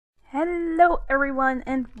Hello everyone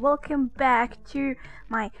and welcome back to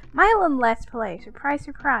my Mylon Let's Play. Surprise,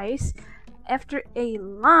 surprise. After a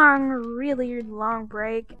really long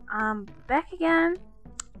break, I'm back again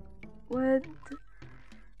with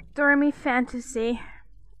DoReMi Fantasy.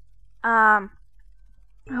 I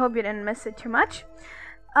hope you didn't miss it too much.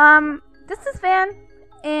 This is Van,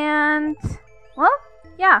 and well,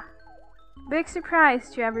 yeah, big surprise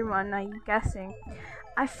to everyone, I'm guessing.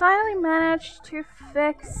 I finally managed to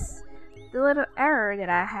fix the little error that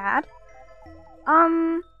I had.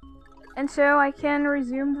 And so I can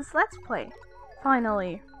resume this Let's Play.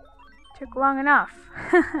 Finally. Took long enough.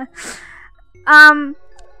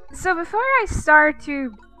 So before I start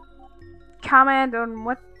to comment on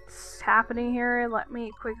what's happening here, let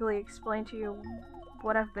me quickly explain to you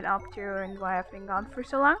what I've been up to and why I've been gone for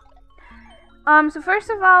so long. So first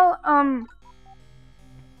of all,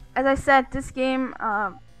 as I said, this game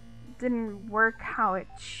didn't work how it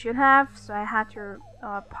should have, so I had to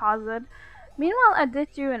pause it. Meanwhile, I did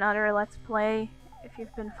do another Let's Play, if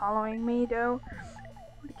you've been following me though,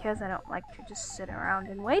 because I don't like to just sit around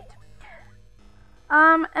and wait.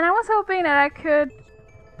 And I was hoping that I could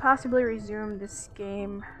possibly resume this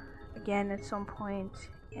game again at some point,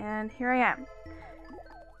 and here I am.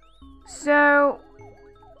 So,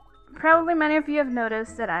 probably many of you have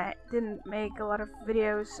noticed that I didn't make a lot of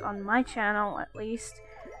videos on my channel, at least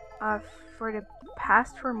for the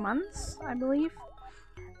past 4 months, I believe.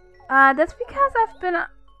 That's because I've been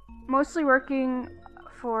mostly working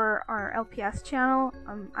for our LPS channel.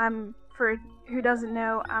 For who doesn't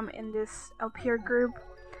know, I'm in this LPR group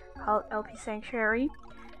called LP Sanctuary.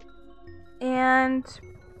 And,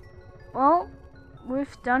 well,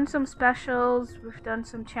 we've done some specials, we've done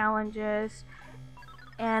some challenges,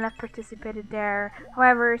 and I've participated there.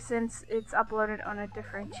 However, since it's uploaded on a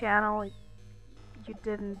different channel, you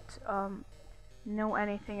didn't know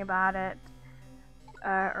anything about it,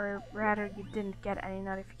 or rather you didn't get any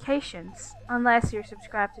notifications, unless you're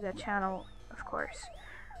subscribed to that channel, of course.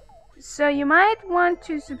 So you might want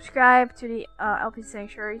to subscribe to the LP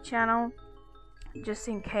Sanctuary channel, just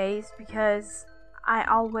in case, because I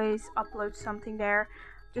always upload something there.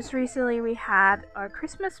 Just recently we had our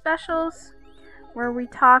Christmas specials, where we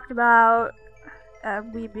talked about,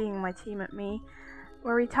 we being my team and me,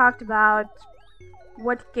 where we talked about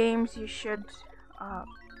what games you should,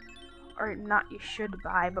 or not you should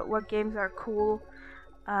buy, but what games are cool,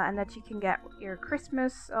 and that you can get your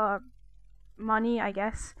Christmas money, I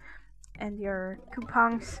guess, and your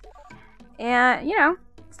coupons, and, you know,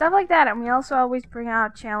 stuff like that. And we also always bring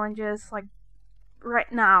out challenges, like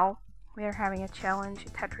right now, we are having a challenge, a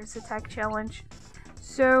Tetris Attack challenge.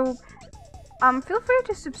 So, feel free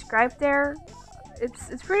to subscribe there.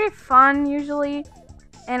 It's pretty fun usually,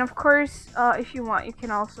 and of course, if you want, you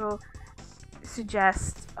can also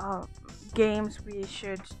suggest games we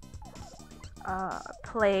should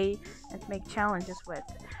play and make challenges with.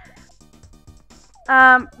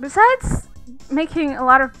 Besides making a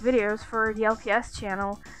lot of videos for the LPS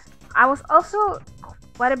channel, I was also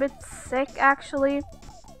quite a bit sick actually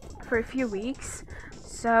for a few weeks,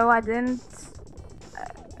 so I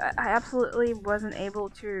absolutely wasn't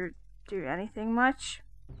able to do anything much,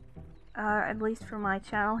 at least for my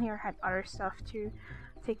channel here. I had other stuff to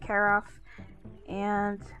take care of,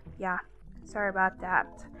 and yeah, sorry about that.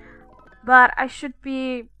 But I should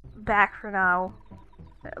be back for now,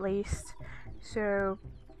 at least. So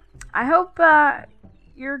I hope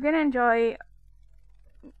you're gonna enjoy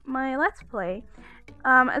my Let's Play.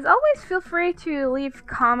 As always, feel free to leave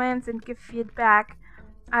comments and give feedback.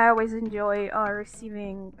 I always enjoy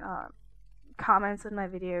receiving comments on my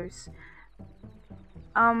videos.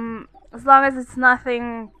 As long as it's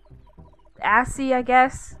nothing assy, I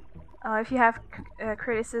guess. If you have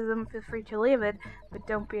criticism, feel free to leave it, but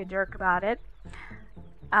don't be a jerk about it.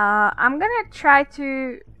 I'm gonna try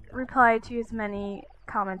to reply to as many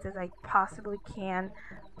comments as I possibly can.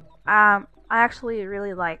 I actually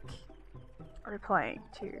really like replying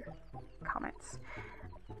to comments.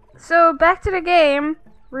 So back to the game.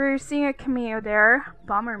 We're seeing a cameo there,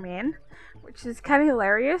 Bomberman, which is kind of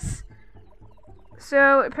hilarious.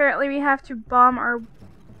 So apparently we have to bomb our,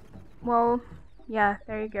 well, yeah,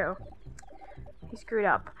 there you go. He screwed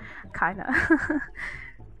up, kinda.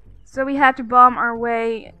 So we had to bomb our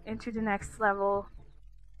way into the next level,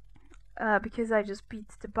 because I just beat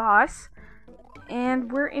the boss. And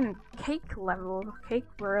we're in cake level, cake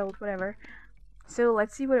world, whatever. So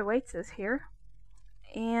let's see what awaits us here.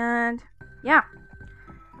 And yeah.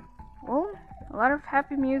 Well, a lot of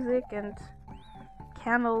happy music and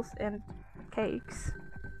candles and cakes.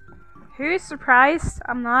 Who's surprised?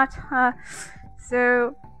 I'm not.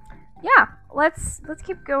 So yeah, let's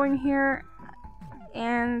keep going here,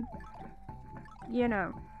 and you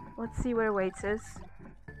know, let's see what awaits us.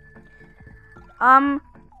 A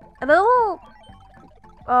little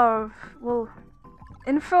of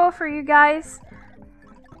info for you guys.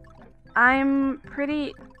 I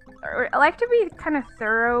like to be kind of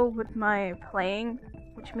thorough with my playing,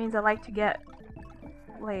 which means I like to get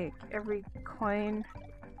like every coin,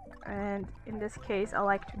 and in this case I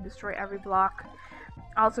like to destroy every block,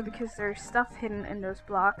 also because there's stuff hidden in those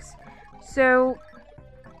blocks. So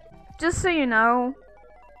just so you know.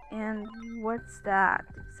 And what's that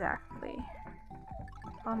exactly?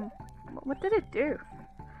 What did it do?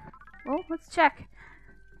 Well, let's check.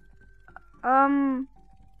 Well,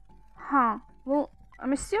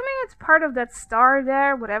 I'm assuming it's part of that star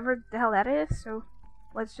there, whatever the hell that is, so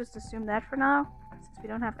let's just assume that for now, since we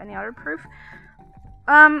don't have any other proof.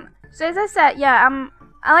 So as I said, yeah,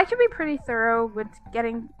 I like to be pretty thorough with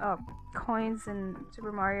getting coins in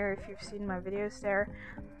Super Mario, if you've seen my videos there.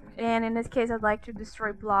 And in this case, I'd like to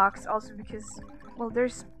destroy blocks, also because, well,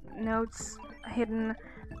 there's notes hidden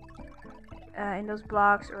in those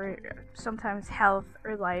blocks, or sometimes health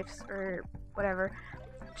or lives or whatever.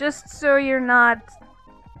 Just so you're not,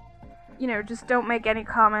 you know, just don't make any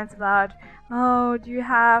comments about, oh, do you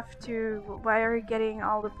have to, why are you getting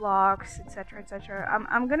all the blocks, etc, etc.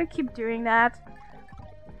 I'm gonna keep doing that.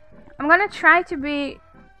 I'm gonna try to be,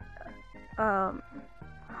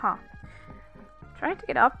 trying to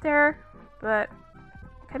get up there, but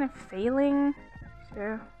kind of failing,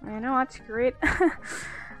 so, you know what, screw it.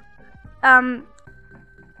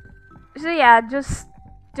 So yeah, just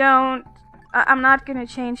don't, I'm not gonna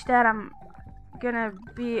change that. I'm gonna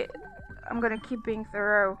keep being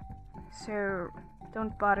thorough, so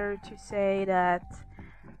don't bother to say that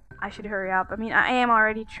I should hurry up. I mean, I am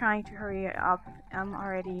already trying to hurry up. I'm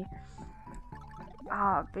already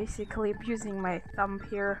basically abusing my thumb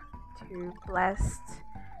here to blast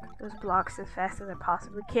those blocks as fast as I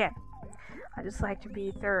possibly can. I just like to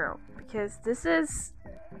be thorough, because this is,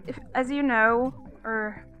 as you know,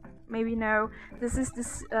 or maybe know, this is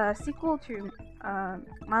this sequel to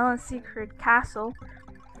Milan's Secret Castle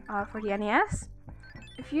for the NES.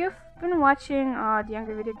 If you've been watching the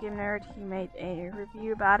Younger Video Game Nerd, he made a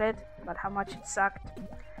review about it, about how much it sucked.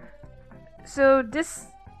 So this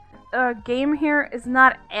game here is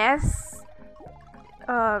not as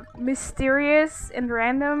mysterious and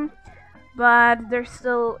random, but there's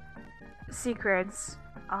still secrets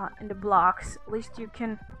in the blocks. At least you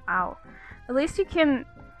can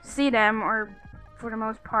see them, or for the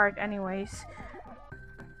most part anyways.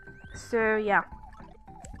 So yeah,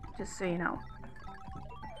 just so you know.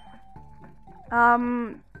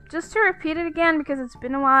 Just to repeat it again, because it's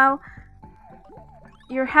been a while,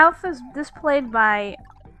 your health is displayed by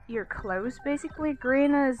your clothes, basically.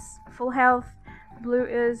 Green is full health, blue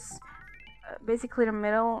is basically the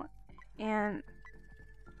middle, and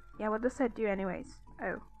yeah, what does that do anyways?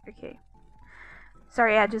 Oh, okay.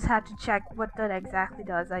 Sorry, I just had to check what that exactly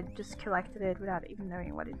does. I just collected it without even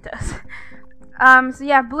knowing what it does. So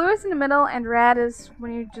yeah, blue is in the middle, and red is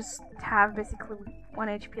when you just have basically 1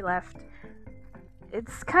 HP left.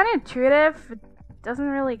 It's kind of intuitive. It doesn't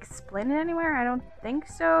really explain it anywhere. I don't think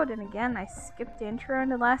so. Then again, I skipped the intro in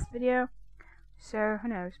the last video, so who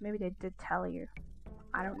knows? Maybe they did tell you.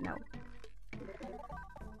 I don't know.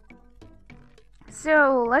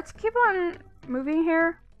 So let's keep on moving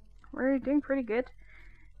here. We're doing pretty good.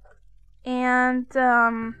 And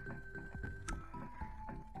oh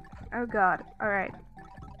god, alright.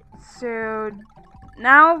 So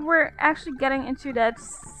now we're actually getting into that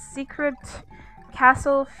secret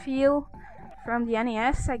castle feel from the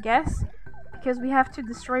NES, I guess, because we have to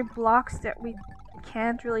destroy blocks that we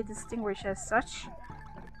can't really distinguish as such.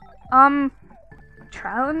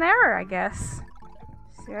 Trial and error, I guess.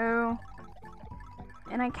 So,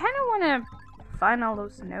 and I kind of want to find all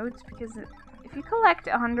those notes, because if you collect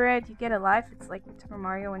 100, you get a life. It's like Super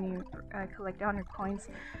Mario when you collect 100 coins.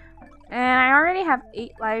 And I already have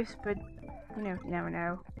 8 lives, but you know, you never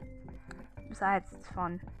know. Besides, it's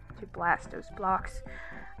fun to blast those blocks.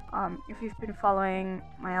 If you've been following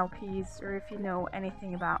my LPs, or if you know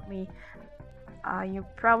anything about me, you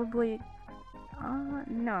probably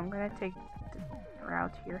no, I'm gonna take the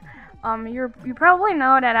route here. You probably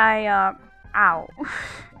know that I ow.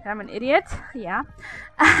 I'm an idiot, yeah.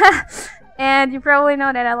 And you probably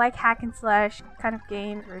know that I like hack and slash kind of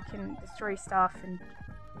games where you can destroy stuff and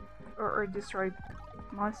or destroy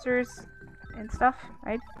monsters and stuff,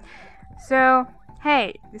 right? So,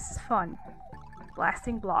 hey, this is fun.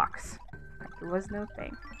 Blasting blocks. Like it was no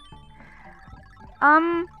thing.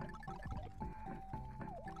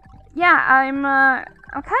 Yeah,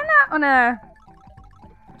 I'm kind of on a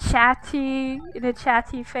chatty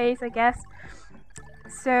phase, I guess.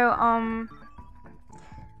 So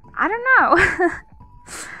I don't know.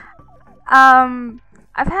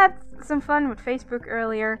 I've had some fun with Facebook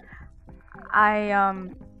earlier. I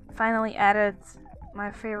finally added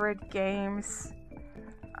my favorite games.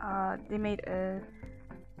 They made an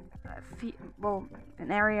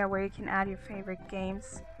area where you can add your favorite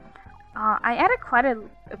games. I added quite a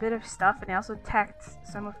bit of stuff, and I also tagged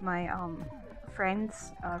some of my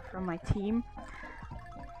friends from my team.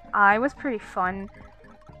 It was pretty fun.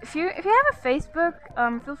 If you have a Facebook,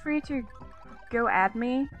 feel free to go add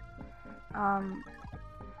me.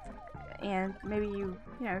 And maybe you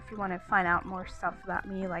know, if you want to find out more stuff about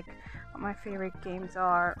me, like what my favorite games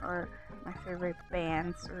are, or my favorite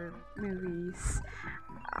bands or movies,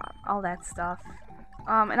 all that stuff.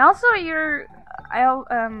 And also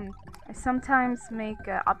I sometimes make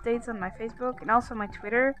updates on my Facebook and also my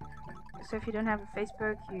Twitter. So if you don't have a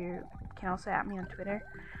Facebook, you can also add me on Twitter.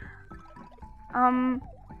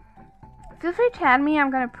 Feel free to add me.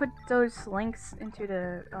 I'm gonna put those links into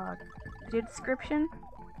the video description.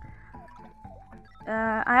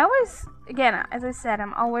 I always, again, as I said,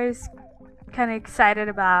 I'm always kind of excited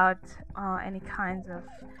about any kinds of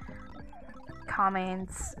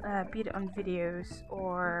comments, be it on videos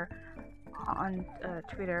or on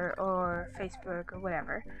Twitter or Facebook or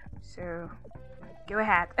whatever. So go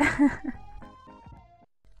ahead.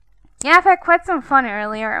 Yeah, I've had quite some fun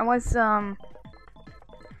earlier. I was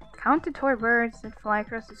count the toy birds that fly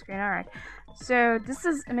across the screen. Alright, so this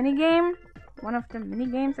is a mini game, one of the mini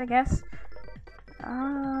games, I guess.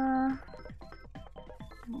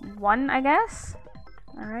 One, I guess.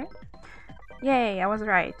 Alright. Yay, I was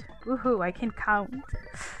right. Woohoo, I can count.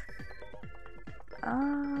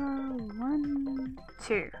 1,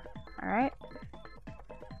 2. Alright.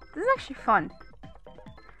 This is actually fun.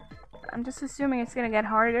 I'm just assuming it's gonna get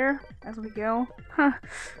harder as we go.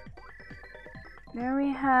 There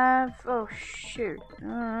we have. Oh shoot.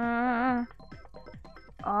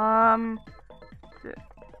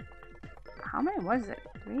 How many was it?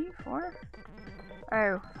 3, 4?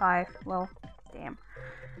 Oh, 5. Well, damn.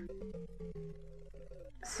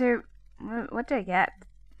 So, what did I get?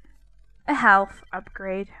 A health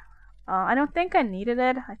upgrade. I don't think I needed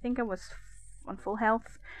it. I think I was on full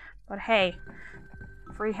health. But hey,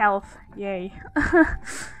 free health. Yay.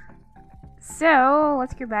 So,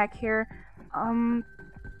 let's go back here.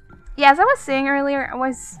 Yeah, as I was saying earlier, I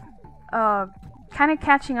was kind of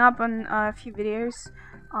catching up on a few videos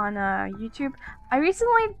on YouTube. I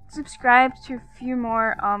recently subscribed to a few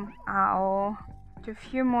more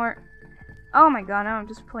oh my god, now I'm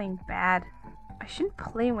just playing bad. I shouldn't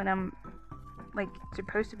play when I'm like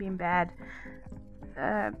supposed to be in bed.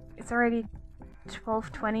 It's already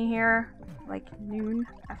 12:20 here, like noon,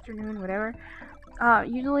 afternoon, whatever.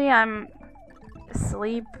 Usually I'm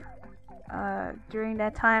asleep during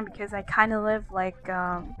that time because I kind of live like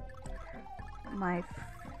my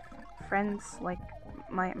friends, like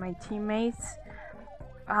my teammates,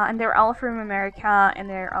 and they're all from America and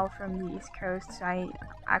they're all from the East Coast, so I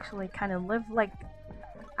actually kind of live like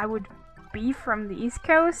I would be from the East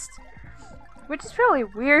Coast, which is probably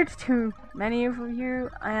weird to many of you,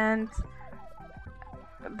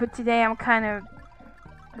 but today I'm kind of,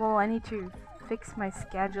 well, I need to fix my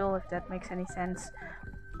schedule, if that makes any sense,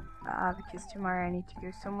 because tomorrow I need to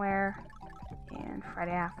go somewhere and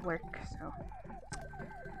Friday I have work, so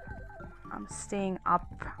I'm staying up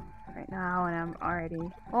right now and I'm already,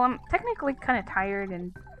 well, I'm technically kind of tired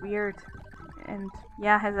and weird, and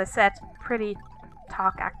yeah, as I said, pretty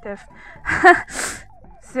talk active.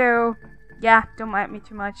 So yeah, don't mind me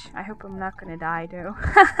too much. I hope I'm not gonna die though.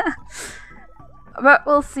 But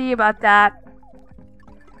we'll see about that.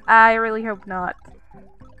 I really hope not.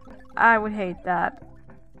 I would hate that.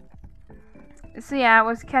 So yeah, I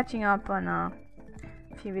was catching up on a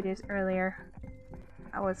few videos earlier.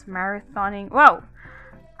 I was marathoning. Whoa!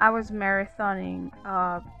 I was marathoning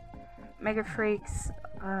Mega Freak's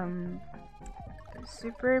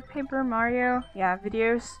Super Paper Mario, yeah,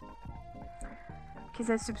 videos, because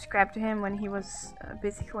I subscribed to him when he was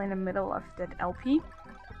basically in the middle of that LP.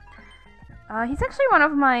 He's actually one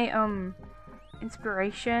of my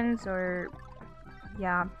inspirations, or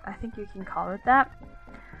yeah, I think you can call it that.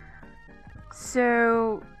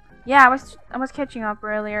 So yeah, I was catching up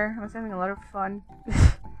earlier. I was having a lot of fun.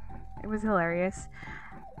 It was hilarious.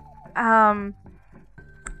 And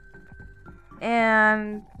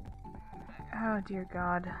oh dear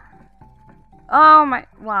god. Oh my,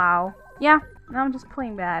 wow. Yeah, now I'm just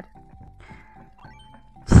playing bad.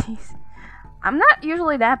 Jeez. I'm not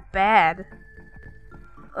usually that bad.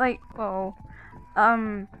 Like, whoa.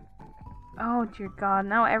 Oh dear God!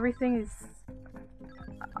 Now everything is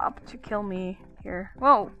up to kill me here.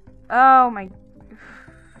 Whoa! Oh my!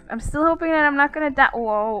 I'm still hoping that I'm not gonna die.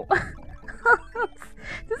 Whoa!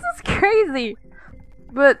 This is crazy,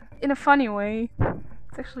 but in a funny way.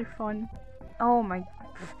 It's actually fun. Oh my!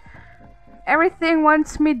 Everything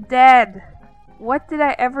wants me dead. What did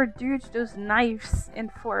I ever do to those knives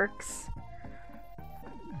and forks?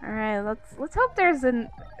 All right, let's hope there's a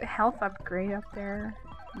health upgrade up there.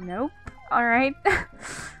 Nope. All right.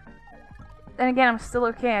 Then again, I'm still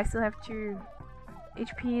okay. I still have 2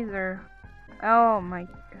 HPs or... Oh my...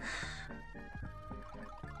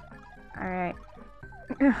 Alright.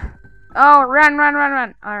 Oh, run, run, run,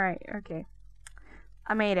 run! Alright, okay.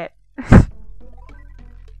 I made it.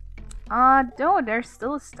 No, there's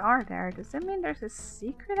still a star there. Does that mean there's a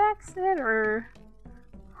secret exit, or...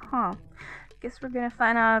 Huh. Guess we're gonna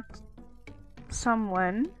find out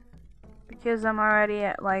someone. Because I'm already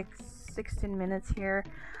at, like, 16 minutes here.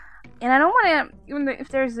 And I don't want to, even if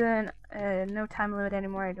there's no time limit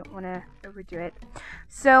anymore, I don't want to overdo it.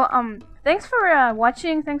 So, thanks for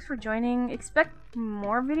watching, thanks for joining. Expect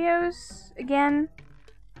more videos again,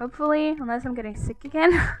 hopefully, unless I'm getting sick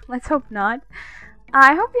again. Let's hope not.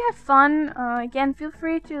 I hope you have fun. Again, feel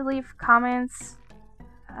free to leave comments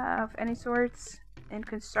of any sorts and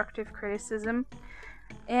constructive criticism.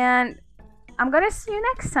 And I'm gonna see you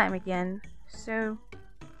next time again. So,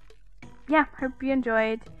 yeah, hope you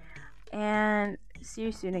enjoyed. And see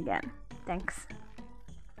you soon again. Thanks.